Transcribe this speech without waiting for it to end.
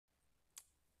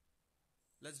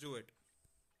Let's do it.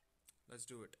 Let's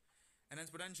do it. Enhance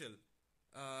potential.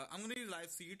 I'm gonna use live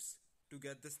seeds to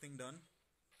get this thing done.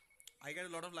 I get a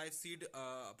lot of live seed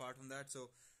apart from that,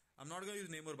 so I'm not gonna use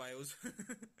NAMOR bios.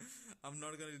 I'm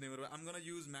not gonna use NAMOR. I'm gonna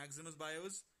use Maximus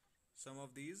bios. Some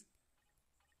of these.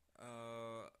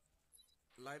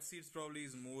 Live seeds probably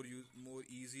is more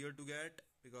easier to get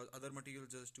because other materials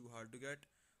just too hard to get.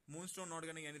 Moonstone not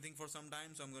getting anything for some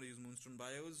time, so I'm gonna use Moonstone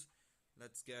bios.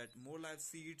 Let's get more live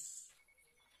seeds.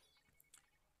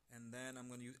 And then I'm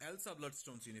gonna use Elsa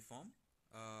Bloodstone's uniform.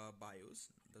 Bios,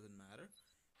 doesn't matter.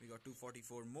 We got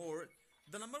 244 more.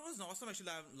 The number was awesome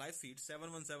actually. Live seeds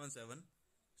 7177.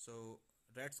 So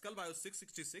Red Skull bios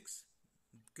 666.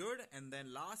 Good. And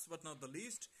then last but not the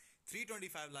least,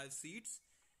 325 live seeds.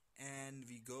 And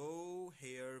we go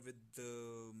here with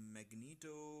the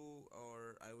Magneto,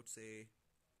 or I would say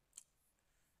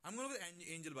I'm going with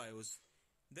Angel bios.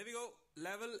 There we go.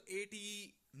 Level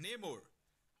 80 Namor.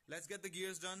 Let's get the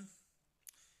gears done.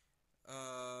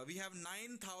 We have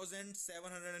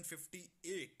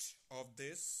 9,758 of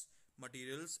this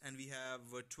materials, and we have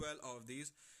 12 of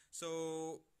these.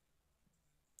 So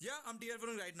yeah, I'm tier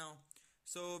 4 right now.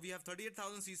 So we have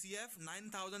 38,000 CCF,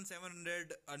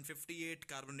 9,758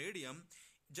 carbonadium,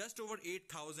 just over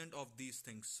 8,000 of these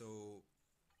things. So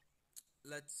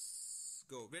let's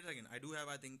go. Wait again. I do have,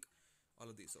 I think, all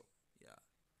of these. So yeah,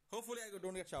 hopefully I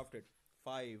don't get shafted.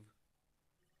 5,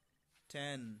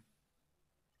 10,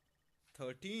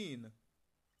 13,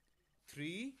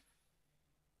 3,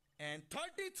 and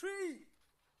 33.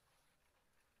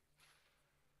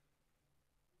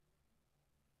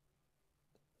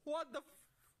 What the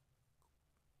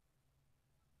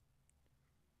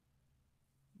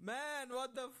man,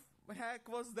 what the heck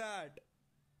was that?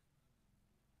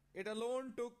 It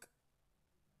alone took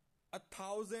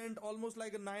 1,000, almost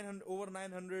like a 900, over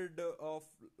 900 of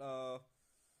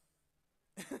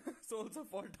souls of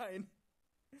Fortine.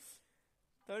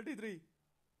 33.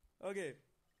 Okay.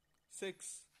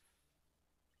 6,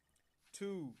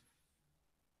 2,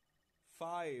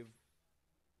 5,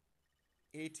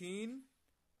 18,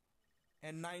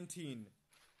 and 19.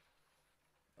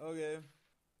 Okay.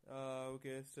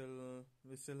 Okay.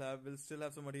 We'll still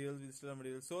have some materials.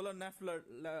 Solar Nefler,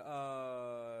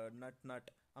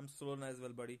 nut. I'm Solan as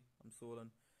well, buddy. I'm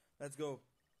Solan. Let's go.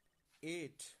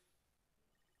 8,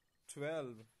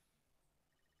 12,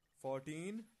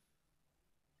 14,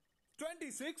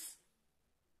 26,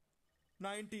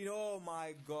 19. Oh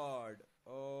my god.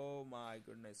 Oh my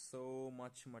goodness. So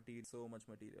much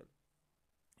material.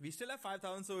 We still have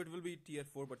 5,000, so it will be tier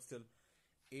 4, but still.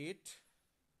 8,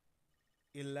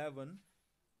 11,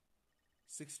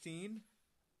 16,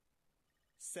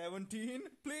 17,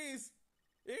 please.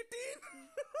 18,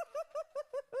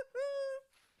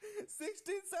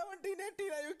 16, 17,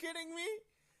 18. Are you kidding me?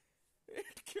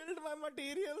 It killed my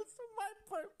materials. My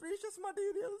precious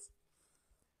materials.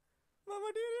 My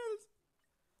materials.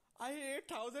 I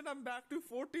hit 8,000. I'm back to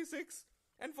 46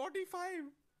 and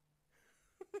 45.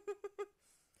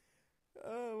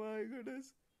 Oh my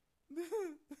goodness.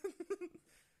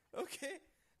 Okay,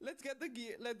 let's get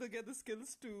the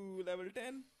skills to level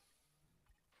 10.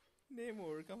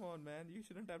 Namor, come on man, you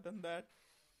shouldn't have done that.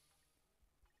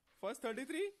 First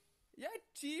 33? Yeah,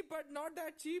 cheap, but not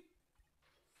that cheap.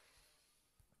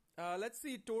 Let's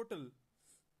see total.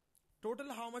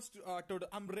 Total how much total?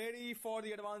 I'm ready for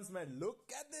the advancement.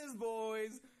 Look at this,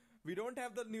 boys. We don't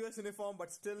have the newest uniform,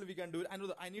 but still we can do it.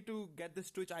 I need to get this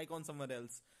Twitch icon somewhere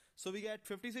else. So we get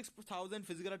 56,000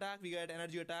 physical attack. We get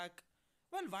energy attack.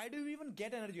 Well, why do we even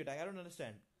get energy attack? I don't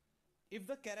understand. If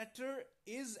the character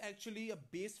is actually a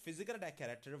base physical attack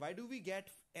character, why do we get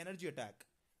energy attack?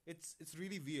 It's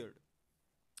really weird.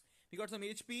 We got some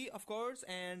HP, of course,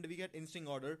 and we get instinct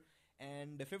order.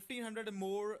 And 1,500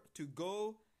 more to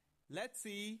go. Let's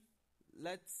see.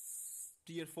 Let's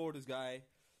tier 4 this guy.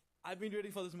 I've been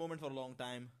waiting for this moment for a long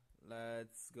time.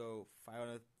 Let's go.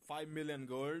 5 million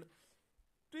gold.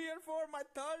 Tier 4, my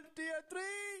third tier 3.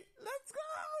 Let's go.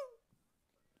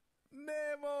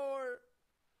 Namor.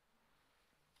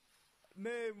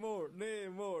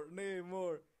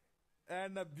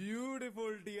 And a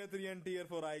beautiful tier 3 and tier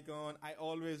 4 icon. I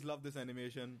always love this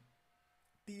animation.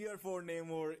 Tier 4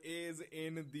 Namor is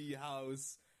in the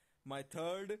house. My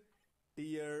third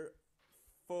tier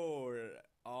 4.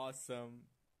 Awesome.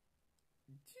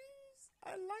 Jeez,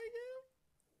 I like him.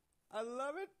 I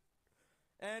love it.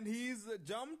 And he's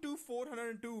jumped to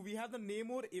 402. We have the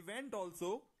Namor event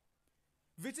also,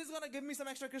 which is gonna give me some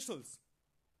extra crystals.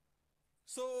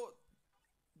 So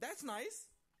that's nice.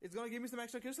 It's gonna give me some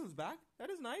extra crystals back. That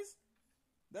is nice.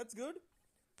 That's good.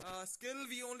 Skill,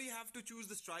 we only have to choose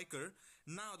the striker.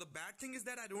 Now, the bad thing is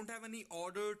that I don't have any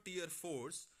order tier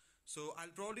 4s. So, I'll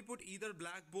probably put either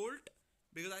Black Bolt,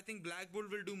 because I think Black Bolt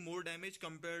will do more damage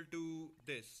compared to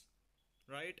this,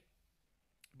 right?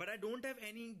 But I don't have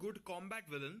any good combat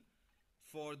villain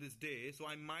for this day, so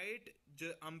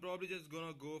I'm probably just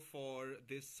gonna go for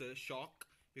this shock,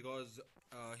 because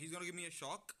he's gonna give me a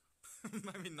shock.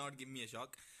 I mean, not give me a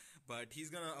shock, but he's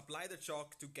gonna apply the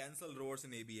shock to cancel roars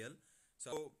in ABL.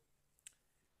 So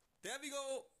there we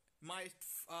go, my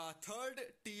third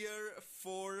tier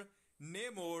 4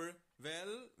 NAMOR.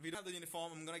 Well, we don't have the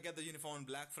uniform. I'm gonna get the uniform on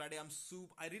Black Friday.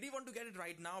 I really want to get it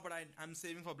right now, but I'm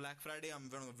saving for Black Friday. I'm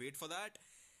gonna wait for that.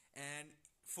 And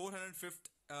 405th,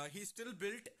 he's still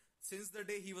built since the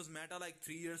day he was meta, like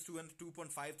 3 years,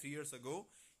 2.5, 3 years ago.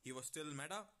 He was still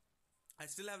meta. I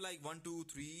still have like 1, 2,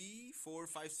 3, 4,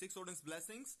 5, 6 Odin's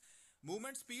Blessings.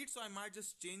 Movement speed, so I might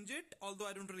just change it, although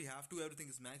I don't really have to. Everything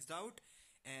is maxed out.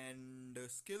 And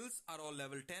skills are all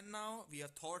level 10 now. We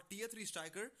have Thor tier 3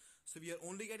 striker, so we are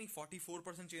only getting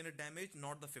 44% chain rate damage,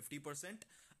 not the 50%,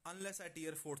 unless I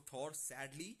tier 4 Thor,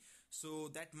 sadly. So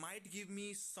that might give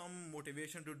me some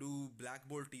motivation to do Black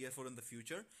Bolt tier 4 in the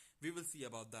future. We will see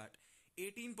about that.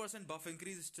 18% buff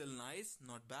increase is still nice,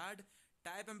 not bad.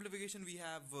 Type amplification, we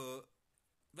have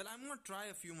well, I'm gonna try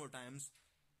a few more times.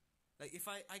 Like, if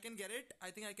I can get it,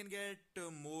 I think I can get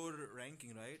more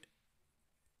ranking, right?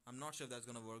 I'm not sure if that's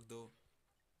gonna work though.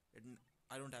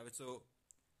 I don't have it, so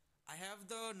I have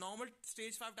the normal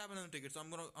stage 5 tap and ticket, so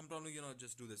I'm probably gonna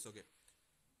just do this. Okay,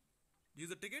 use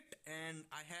the ticket, and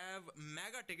I have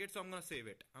mega ticket, so I'm gonna save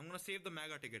it. I'm gonna save the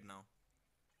mega ticket now.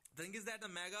 The thing is that the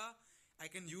mega I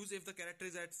can use if the character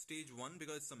is at stage 1,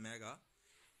 because it's a mega.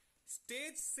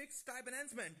 Stage 6 type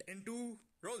enhancement in 2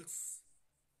 rolls.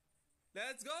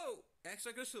 Let's go!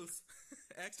 Extra crystals.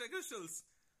 Extra crystals.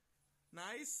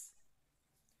 Nice.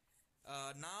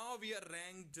 Now we are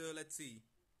ranked, let's see,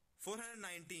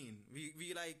 419.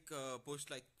 We like pushed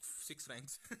like 6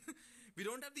 ranks. We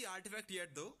don't have the artifact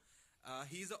yet though.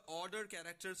 He's an order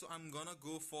character, so I'm gonna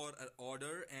go for an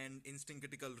order and instant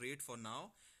critical rate for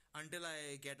now, until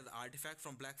I get the artifact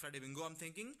from Black Friday bingo. I'm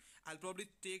thinking I'll probably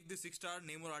take the 6-star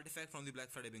NAMOR artifact from the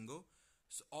Black Friday bingo.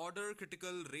 So order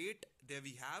critical rate, there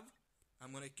we have.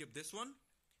 I'm gonna equip this one,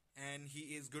 and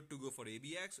he is good to go for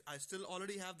ABX. I still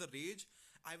already have the rage.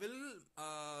 I will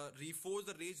reforce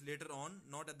the rage later on,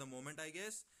 not at the moment, I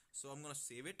guess. So I'm gonna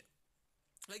save it.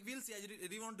 Like, we'll see. I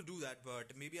really want to do that,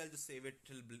 but maybe I'll just save it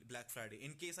till Black Friday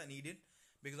in case I need it,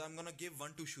 because I'm gonna give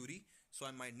one to Shuri, so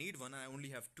I might need one. I only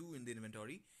have 2 in the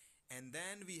inventory. And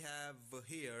then we have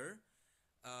here,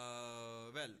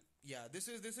 well, yeah, this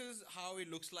is how it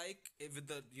looks like with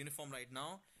the uniform right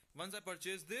now. Once I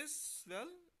purchase this, well,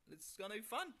 it's gonna be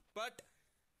fun. But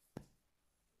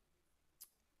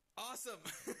awesome.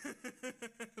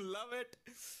 Love it.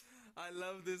 I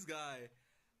love this guy.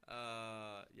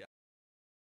 Yeah.